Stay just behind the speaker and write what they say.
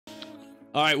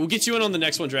All right, we'll get you in on the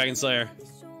next one, Dragon Slayer.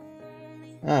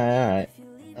 Alright.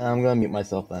 I'm gonna mute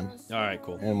myself then. All right,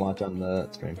 cool. And watch on the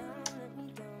stream.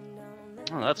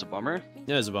 Oh, that's a bummer.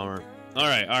 Yeah, it's a bummer. All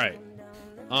right, all right.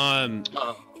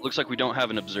 Looks like we don't have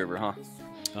an observer, huh?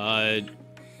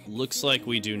 Looks like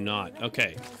we do not.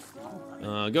 Okay. Go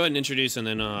ahead and introduce, and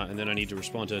then I need to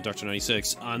respond to Dr.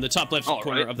 96 on the top left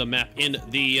corner of the map in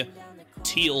the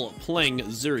teal playing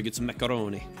Zuri gets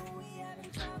Macaroni.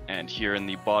 And here in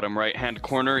the bottom right-hand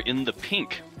corner in the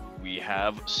pink, we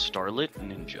have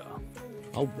StarletNinja.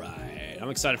 All right, I'm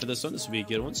excited for this one. This will be a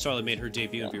good one. Starlet made her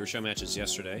debut in Viewer Show matches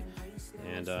yesterday,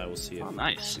 and we'll see Oh,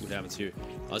 nice. see what happens here.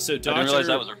 So, I didn't realize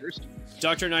that was our first.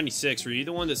 Dr. 96, were you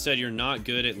the one that said you're not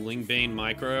good at Lingbane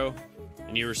Micro?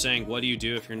 And you were saying, what do you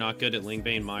do if you're not good at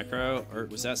Lingbane Micro? Or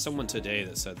was that someone today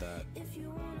that said that?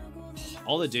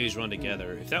 All the days run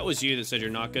together. If that was you that said you're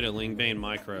not good at Lingbane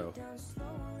Micro,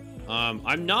 I'm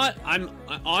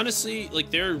honestly, like,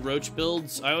 their Roach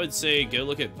builds, I would say go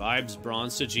look at Vibes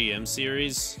Bronze to GM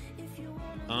series.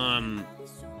 I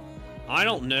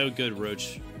don't know good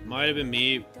Roach. Might have been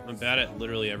me. I'm bad at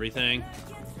literally everything.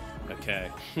 Okay.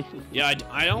 Yeah,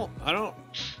 I don't...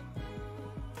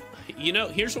 You know,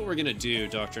 here's what we're gonna do,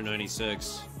 Dr.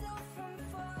 96.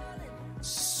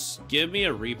 Give me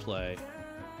a replay.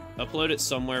 Upload it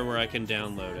somewhere where I can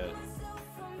download it.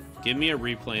 Give me a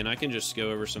replay and I can just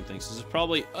go over some things. This is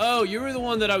probably... Oh, you were the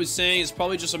one that I was saying it's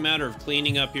probably just a matter of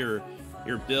cleaning up your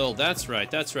build. That's right,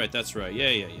 that's right, that's right. Yeah.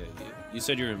 You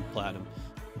said you're in Platinum.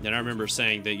 And I remember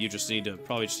saying that you just need to...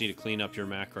 Probably just need to clean up your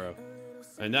macro.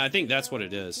 And I think that's what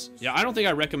it is. Yeah, I don't think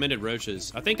I recommended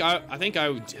roaches. I think I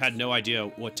had no idea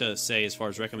what to say as far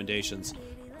as recommendations.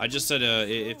 I just said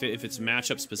if it's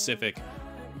matchup specific,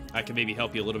 I can maybe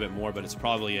help you a little bit more, but it's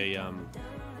probably a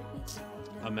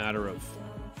matter of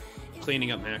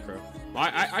cleaning up macro.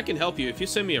 I can help you if you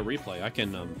send me a replay. I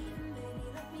can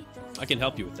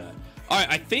help you with that. All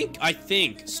right, I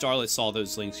think Starlet saw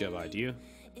those links go by. Do you?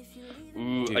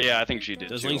 Ooh, yeah, I think she did.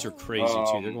 Those too. links are crazy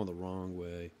too. They're going the wrong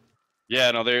way.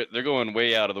 Yeah, no, they're going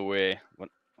way out of the way. All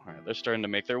right, they're starting to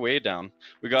make their way down.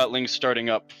 We got links starting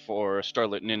up for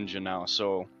StarletNinja now,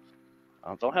 so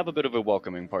they'll have a bit of a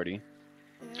welcoming party.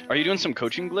 Are you doing some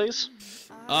coaching, Glaze? Is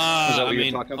that what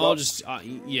you're talking about? I'll just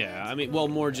yeah. I mean, well,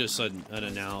 more just an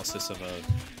analysis of a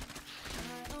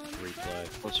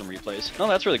replay. Or some replays. No,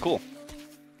 that's really cool.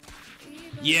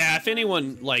 Yeah, if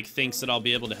anyone like thinks that I'll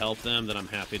be able to help them, then I'm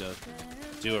happy to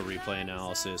do a replay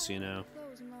analysis. You know.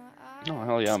 Oh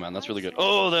hell yeah, man! That's really good.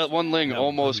 Oh, that one ling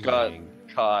almost got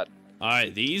caught. All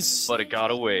right, but it got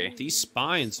away. These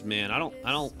spines, man, I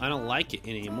don't like it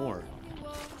anymore.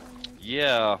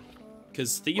 Yeah.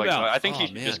 Because think about, I think he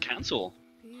should just cancel.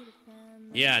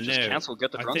 Yeah, just cancel.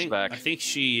 Get the grunts back. I think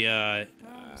she,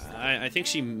 I think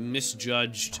she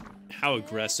misjudged how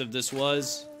aggressive this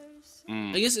was.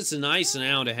 I guess it's nice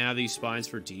now to have these spines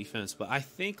for defense, but I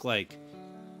think like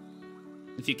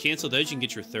if you cancel those, you can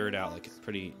get your third out like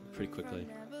pretty quickly.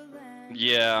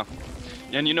 Yeah,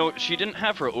 and you know she didn't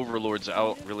have her overlords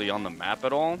out really on the map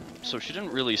at all, so she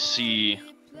didn't really see.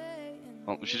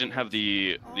 Well, she didn't have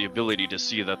the ability to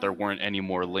see that there weren't any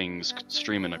more lings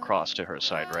streaming across to her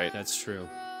side, right? That's true.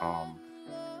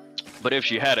 But if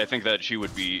she had, I think that she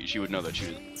would know that she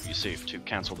would be safe to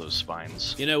cancel those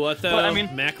spines. You know what though? But, I mean,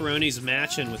 Macaroni's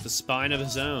matching with the spine of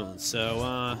his own,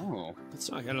 so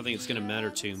it's not. I don't think it's gonna matter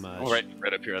too much. Oh,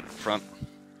 right up here at the front.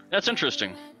 That's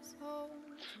interesting.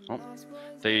 Well,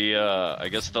 they, I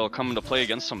guess they'll come into play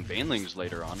against some banelings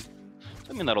later on.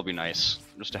 I mean, that'll be nice,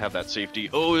 just to have that safety.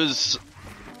 Oh, is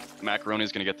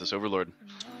Macaroni's gonna get this overlord?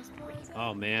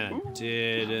 Oh man,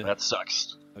 that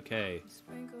sucks. Okay.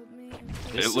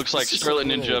 It looks like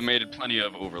StarletNinja made plenty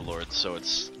of overlords, so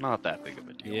it's not that big of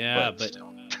a deal. Yeah, but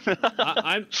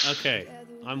I'm okay.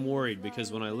 I'm worried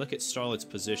because when I look at Starlet's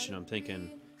position, I'm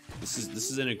thinking this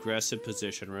is an aggressive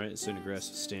position, right? It's an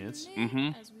aggressive stance.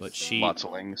 But she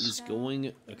is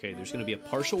going. Okay, there's going to be a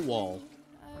partial wall,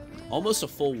 almost a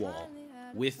full wall,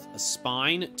 with a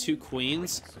spine, 2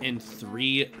 queens, and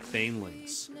 3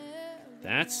 banelings.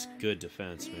 That's good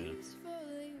defense, man.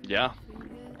 Yeah.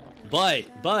 But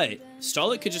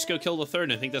Starlet could just go kill the third,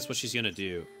 and I think that's what she's gonna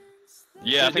do.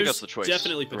 Yeah, I think that's the choice.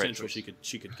 Definitely potential. Right,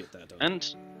 she could get that done.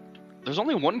 And there's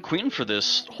only 1 queen for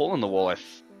this hole in the wall.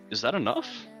 Is that enough?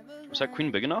 Is that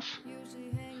queen big enough?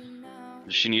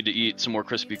 Does she need to eat some more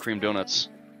Krispy Kreme donuts?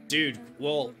 Dude,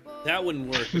 well, that wouldn't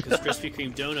work because Krispy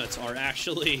Kreme donuts are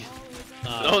actually.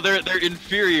 Oh, they're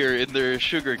inferior in their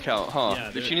sugar count,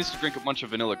 huh? Yeah, she needs to drink a bunch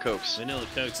of vanilla cokes. Vanilla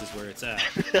cokes is where it's at.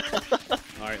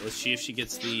 All right, let's see if she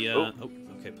gets the.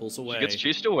 Okay, pulls away. She gets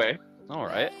chased away. All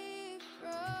right.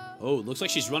 Oh, it looks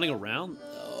like she's running around.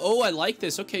 Oh, I like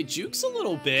this. Okay, jukes a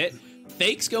little bit.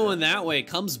 Fake's going that way.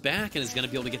 Comes back and is going to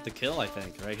be able to get the kill, I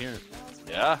think, right here.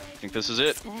 Yeah, I think this is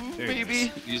it. Baby.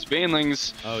 Nice. These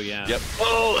banelings. Oh, yeah. Yep.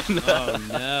 Oh, Oh,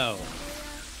 no.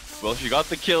 Well, she got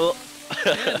the kill.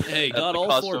 Hey, At got the all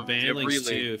cost 4 of banelings, every lane.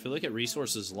 too. If you look at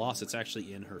resources lost, it's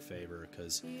actually in her favor,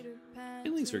 because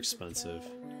banelings are expensive.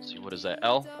 Let's see, what is that?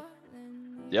 L?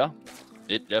 Yeah,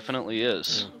 it definitely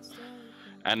is. Yeah.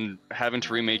 And having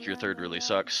to remake your third really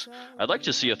sucks. I'd like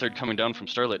to see a third coming down from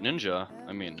StarletNinja.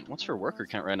 I mean, what's her worker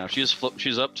count right now? She's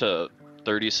up to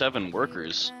 37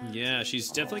 workers. Yeah, she's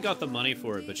definitely got the money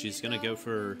for it, but she's going to go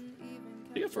for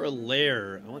a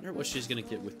lair. I wonder what she's going to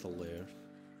get with the lair.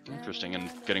 Interesting, and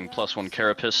getting +1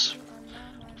 carapace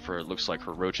for, it looks like,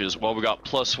 her roaches. Well, we got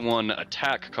 +1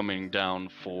 attack coming down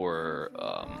for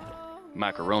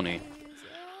Macaroni.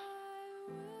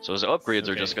 So his upgrades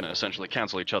are just going to essentially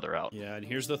cancel each other out. Yeah, and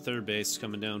here's the third base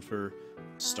coming down for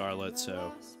Starlet,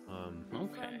 so...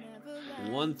 Okay.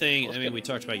 One thing, I mean, we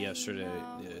talked about yesterday,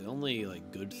 the only,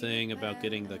 like, good thing about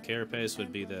getting the carapace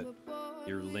would be that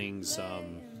your lings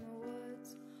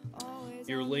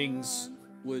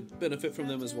would benefit from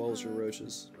them as well as your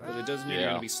roaches. But it does mean you're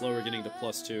going to be slower getting to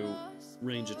 +2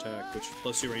 range attack, which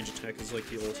 +2 range attack is like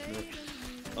the ultimate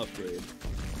upgrade.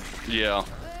 Yeah.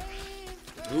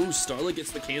 Ooh, Starlet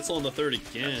gets the cancel on the third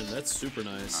again. That's super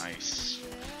nice. Nice.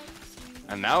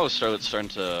 And now Starlet's starting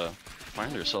to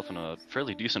find herself in a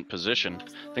fairly decent position.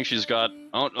 I think she's got...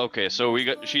 Oh, okay, so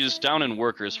she's down in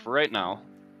workers for right now.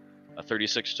 A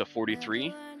 36 to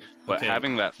 43. But Okay.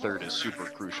 having that third is super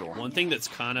crucial. One thing that's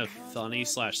kind of funny /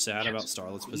 sad about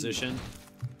Starlet's position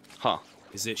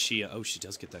is that she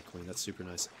does get that queen. That's super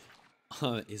nice.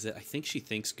 Is that I think she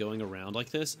thinks going around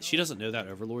like this, she doesn't know that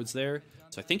Overlord's there,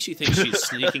 so I think she thinks she's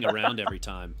sneaking around every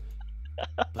time.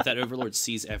 But that Overlord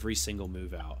sees every single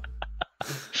move out.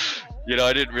 You know,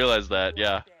 I didn't realize that,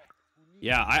 yeah.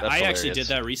 Yeah, I actually hilarious. did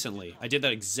that recently. I did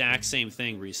that exact same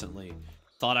thing recently.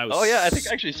 Thought I was... Oh yeah, I think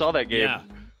I actually saw that game.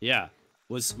 Yeah.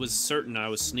 Was certain I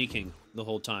was sneaking the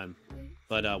whole time,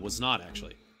 but was not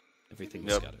actually. Everything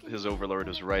was got it. His Overlord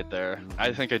is right there.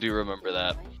 I think I do remember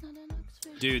that.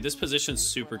 Dude, this position's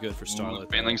super good for Starlet.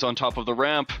 Baneling's on top of the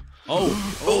ramp.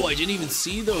 Oh, I didn't even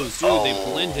see those, dude. They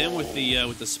blend in with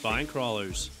the spine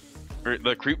crawlers. Or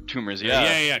the creep tumors,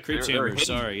 yeah. Yeah, creep They're tumors.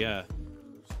 Sorry, yeah.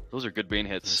 Those are good bane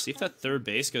Let's hits. see if that third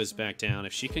base goes back down.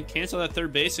 If she can cancel that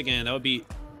third base again, that would be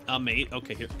amazing.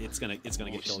 Okay, here it's gonna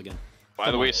get killed again. By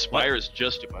the way, Spire is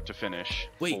just about to finish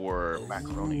for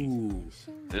Macaroni. Ooh.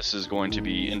 This is going to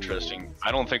be interesting.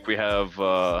 I don't think we have...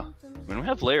 we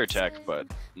have layer tech, but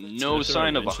no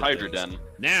sign of a Hydra Den.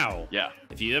 Now, Yeah.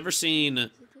 if you've ever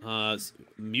seen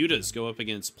mutas go up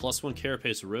against +1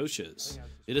 carapace roaches,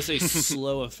 it is a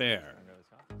slow affair.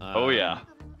 Oh yeah.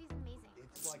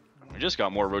 We just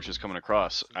got more roaches coming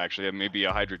across. Actually, maybe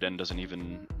a Hydra Den doesn't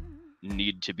even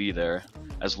need to be there,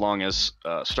 as long as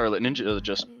StarletNinja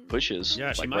just pushes.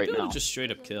 Yeah, she like might right be able now. to just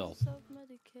straight up kill.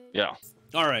 Yeah.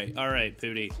 All right,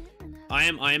 Pooty. I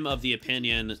am of the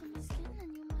opinion.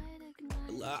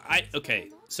 Okay,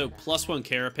 so +1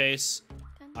 carapace.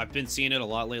 I've been seeing it a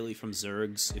lot lately from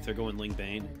Zergs. If they're going Ling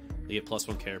Bane, they get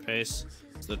 +1 carapace,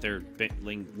 so that their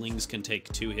lings can take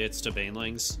 2 hits to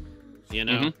banelings. You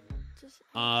know.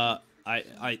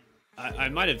 I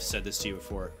might have said this to you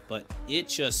before, but it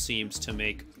just seems to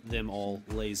make them all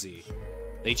lazy.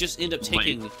 They just end up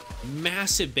taking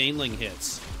massive baneling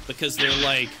hits because they're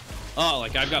like, oh,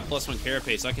 like I've got +1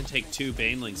 carapace, I can take 2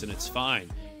 banelings and it's fine.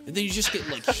 And then you just get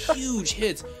like huge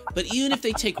hits. But even if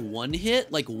they take 1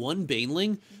 hit, like 1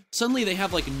 baneling, suddenly they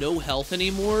have like no health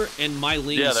anymore, and my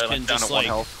lings can just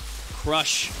like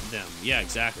crush them. Yeah,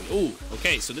 exactly. Ooh,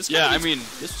 okay, so this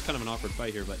this was kind of an awkward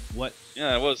fight here, but what?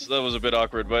 Yeah, that was a bit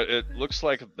awkward, but it looks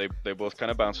like they both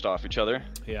kind of bounced off each other.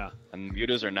 Yeah. And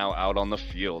mutas are now out on the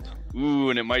field. Ooh,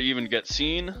 and it might even get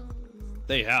seen.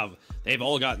 They've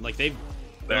all got like they've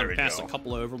gone past go. a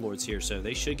couple of overlords here, so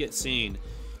they should get seen.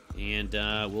 And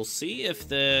we'll see if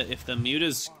the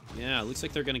mutas. Yeah, it looks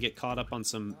like they're gonna get caught up on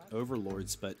some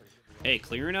overlords, but hey,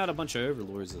 clearing out a bunch of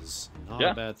overlords is not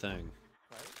a bad thing.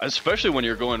 Especially when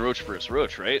you're going roach versus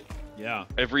roach, right? Yeah.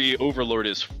 Every overlord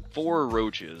is 4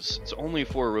 roaches. It's only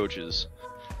 4 roaches.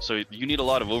 So you need a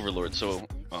lot of overlords, so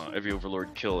every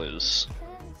overlord kill is,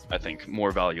 I think,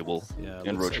 more valuable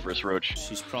in roach versus roach.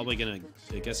 She's probably gonna,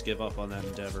 I guess, give up on that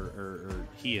endeavor, or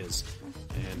he is.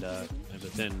 And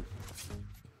but then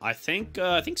I think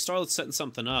Starlet's setting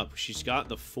something up. She's got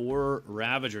the 4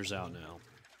 Ravagers out now.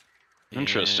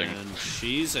 Interesting. And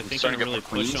she's, I think, gonna really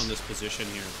push on this position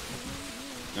here.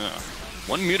 Yeah.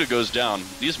 1 muta goes down.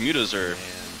 These mutas are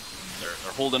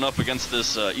they're holding up against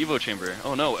this Evo chamber.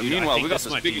 Oh no! Dude, meanwhile, we got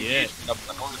this this big engagement up in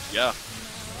the north. Yeah.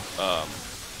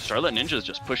 StarletNinja's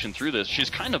just pushing through this. She's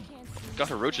kind of got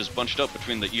her roaches bunched up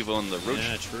between the Evo and the roach.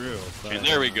 Yeah, true. But, And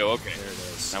there we go. Okay. There it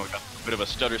is. Now we got a bit of a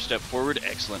stutter step forward.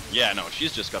 Excellent. Yeah, no,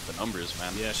 she's just got the numbers,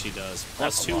 man. Yeah, she does.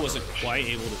 That's +2 a lot wasn't of quite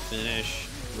able to finish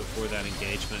before that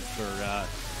engagement for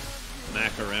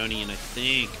Macaroni, and I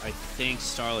think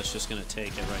Starlet's just gonna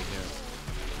take it right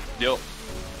here. Yep.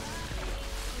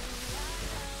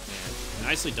 Man,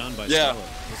 nicely done by Yeah.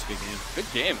 Starlet. That's a good game.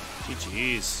 Good game.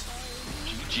 GG's.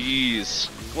 GG's.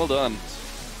 Well done.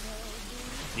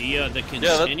 The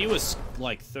continuous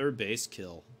like third base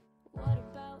kill.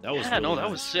 That was really that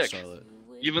nice was for sick. Starlet.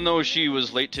 Even though she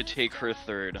was late to take her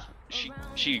third,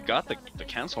 she got the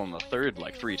cancel on the third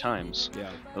like 3 times. Yeah.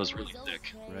 That was really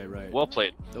sick. Right. Well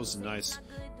played. That was nice.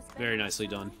 Very nicely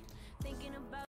done.